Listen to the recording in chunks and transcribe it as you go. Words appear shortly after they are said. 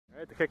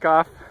Alright, to kick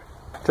off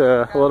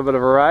to a little bit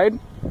of a ride.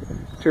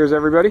 Cheers,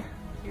 everybody.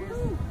 Cheers.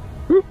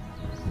 Woo.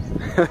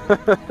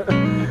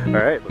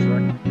 Alright, let's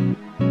rock.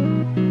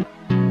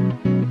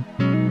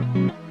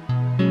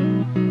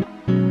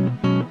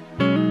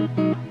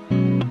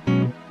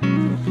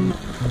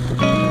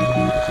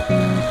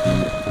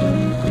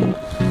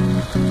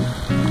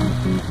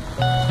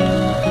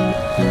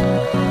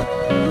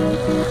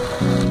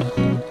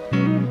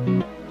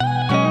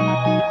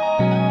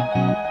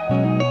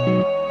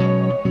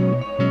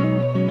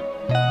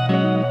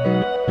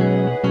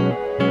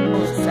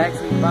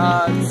 Sexy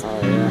bugs.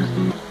 Oh yeah.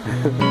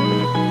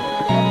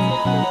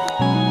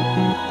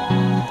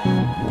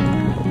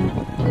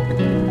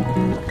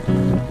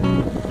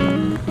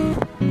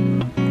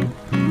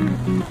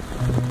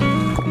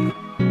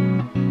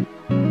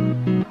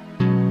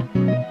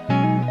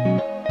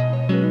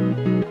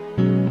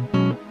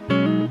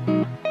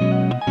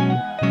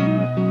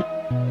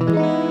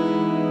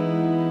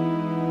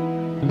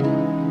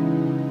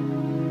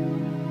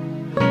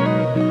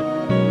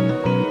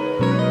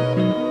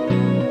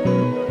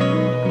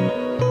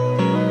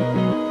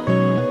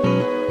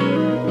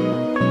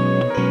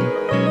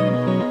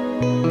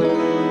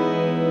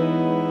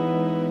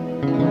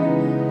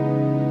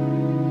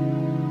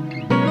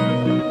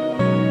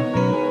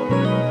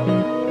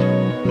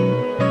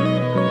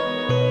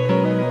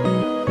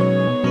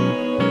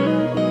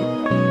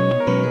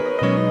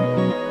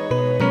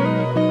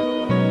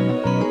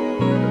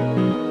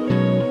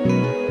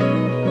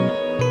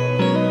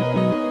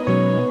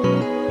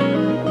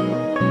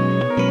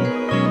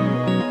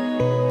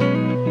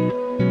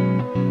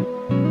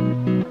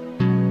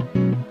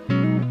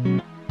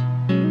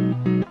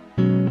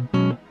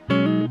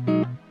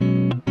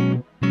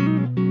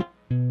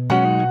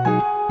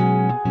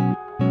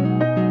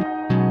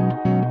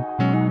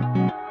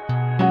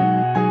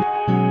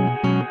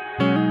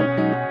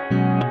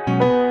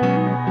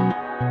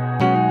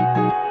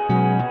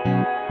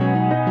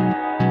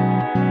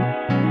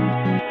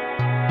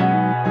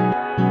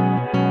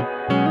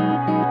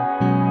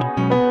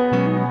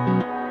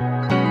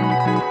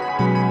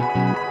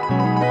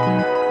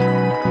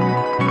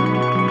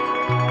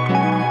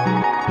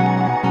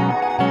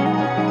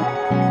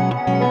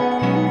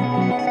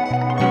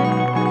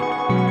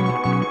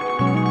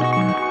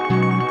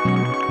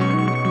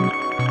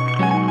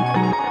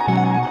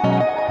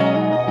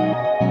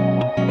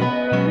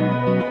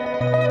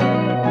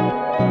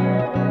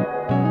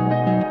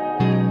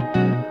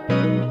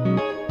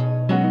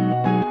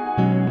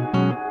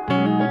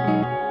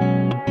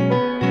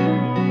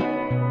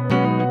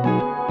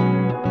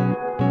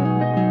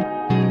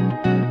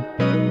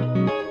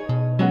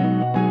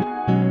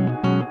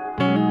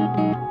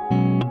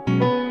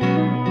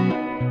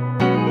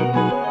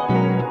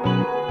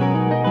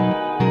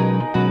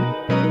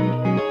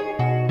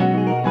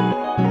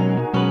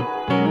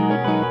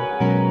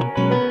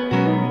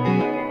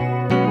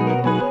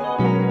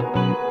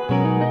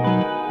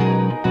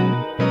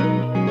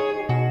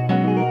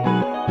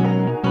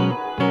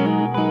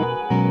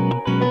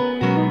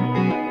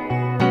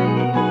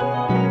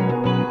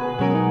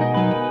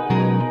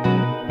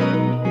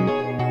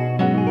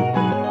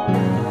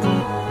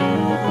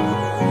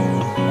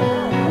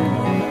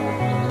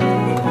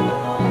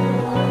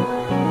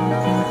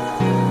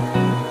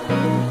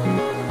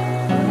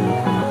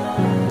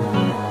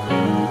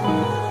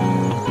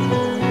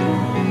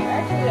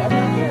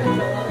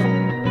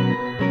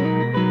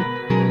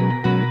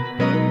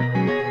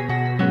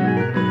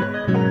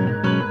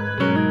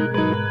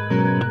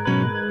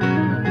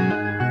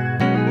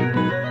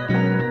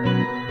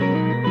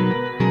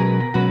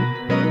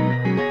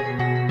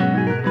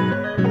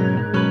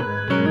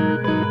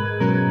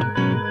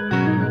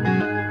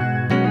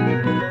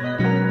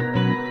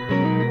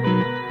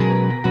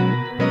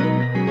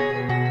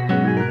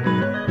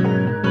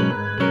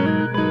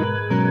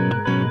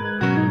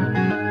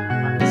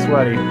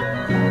 Sweaty.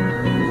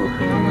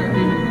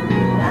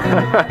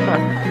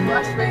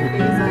 Washed my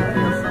face and I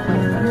feel so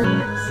much better.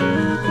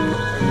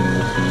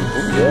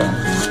 Ooh, yeah.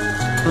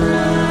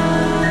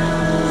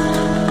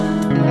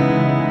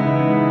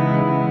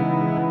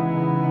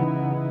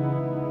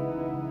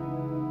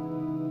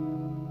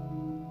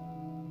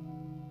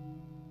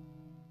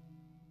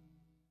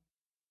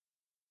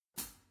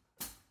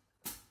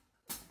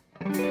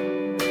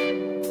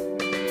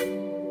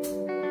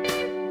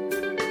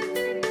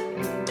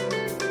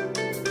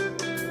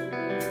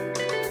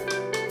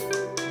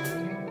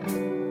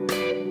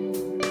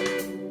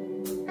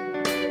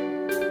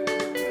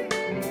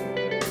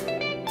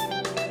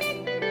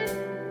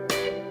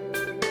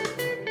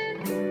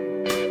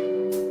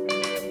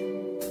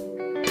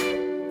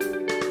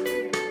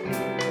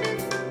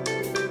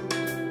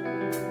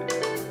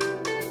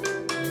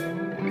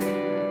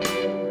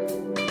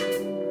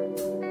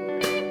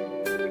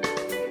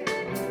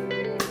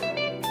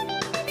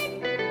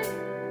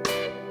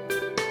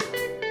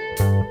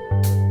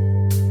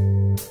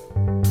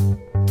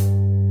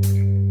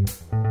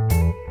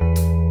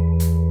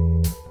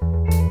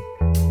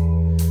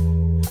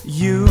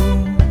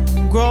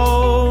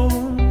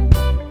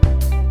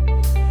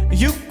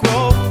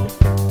 grow.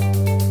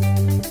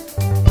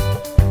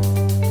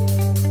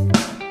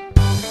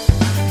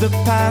 The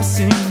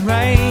passing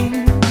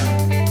rain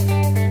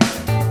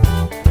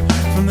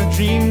from the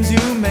dreams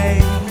you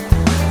made,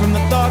 from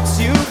the thoughts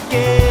you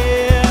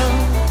give.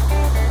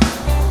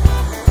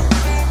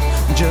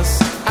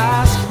 Just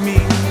ask me,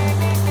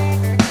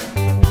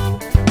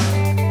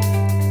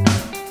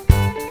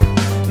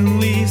 and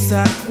leaves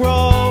that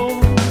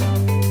grow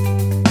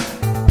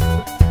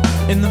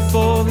in the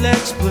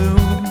foliage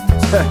blooms.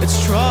 It's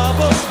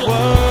troubled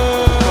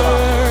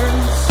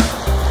words.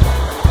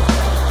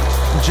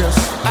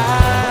 Just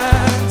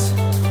ask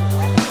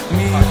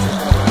me.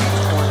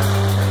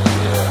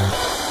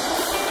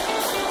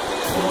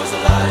 There was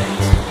a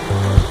light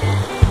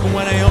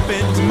when I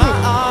opened my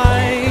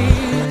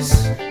eyes,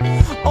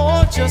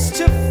 or just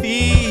to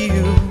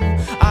feel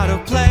out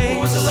of place. There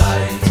was a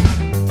light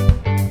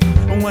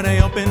when I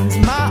opened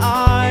my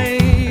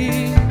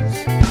eyes,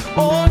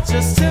 or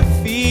just to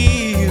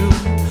feel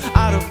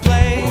out of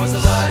place. There was a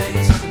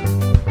light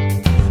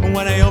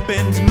when I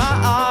opened my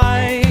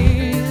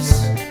eyes,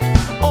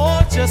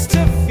 or just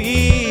to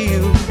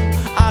feel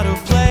out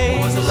of place.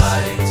 There was a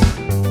light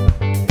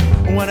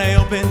when I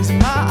opened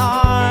my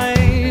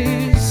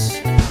eyes,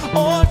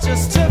 or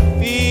just to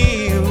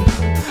feel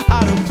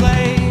out of place.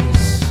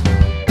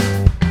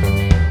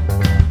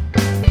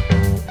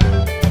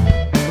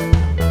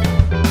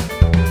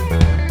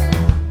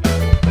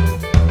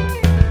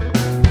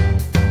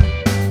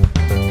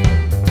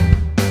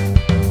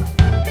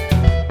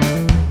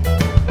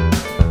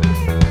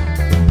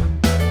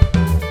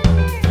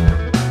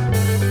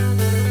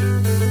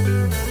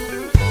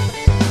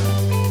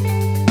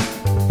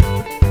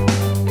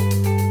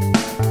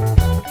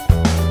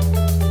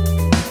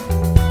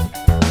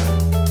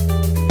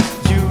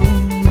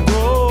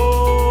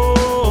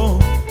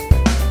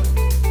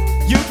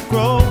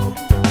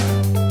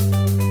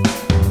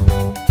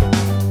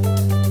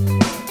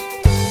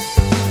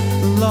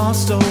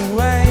 Lost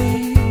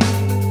away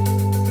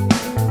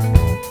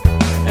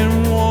in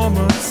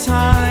warmer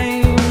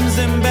times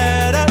and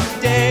better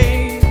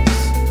days.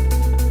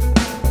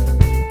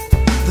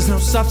 There's no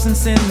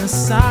substance in the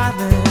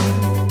silence.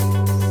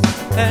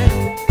 Hey.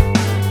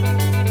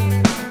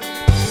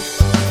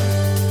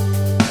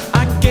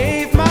 I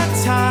gave my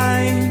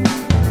time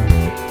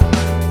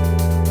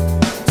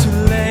to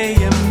lay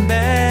in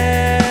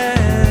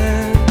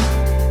bed,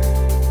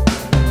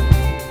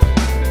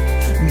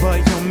 but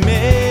you're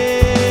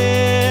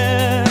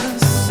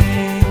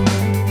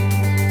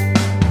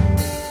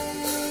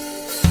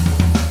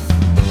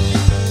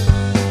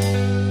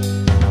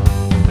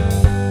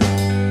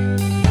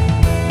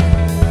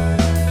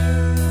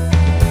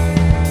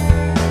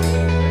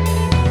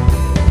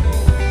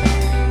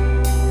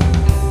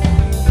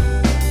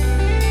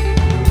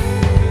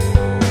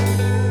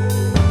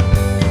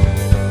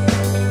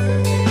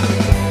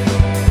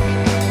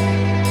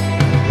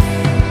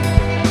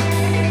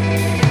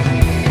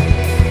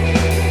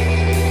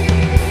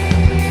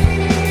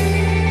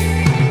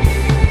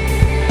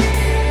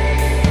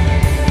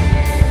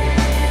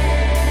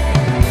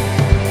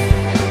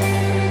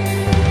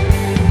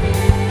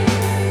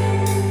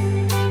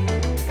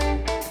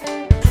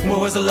Where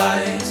was the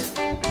light?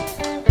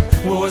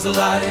 Where was the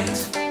light?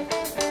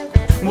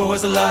 Where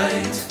was the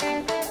light?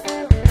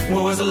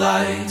 Where was the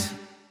light?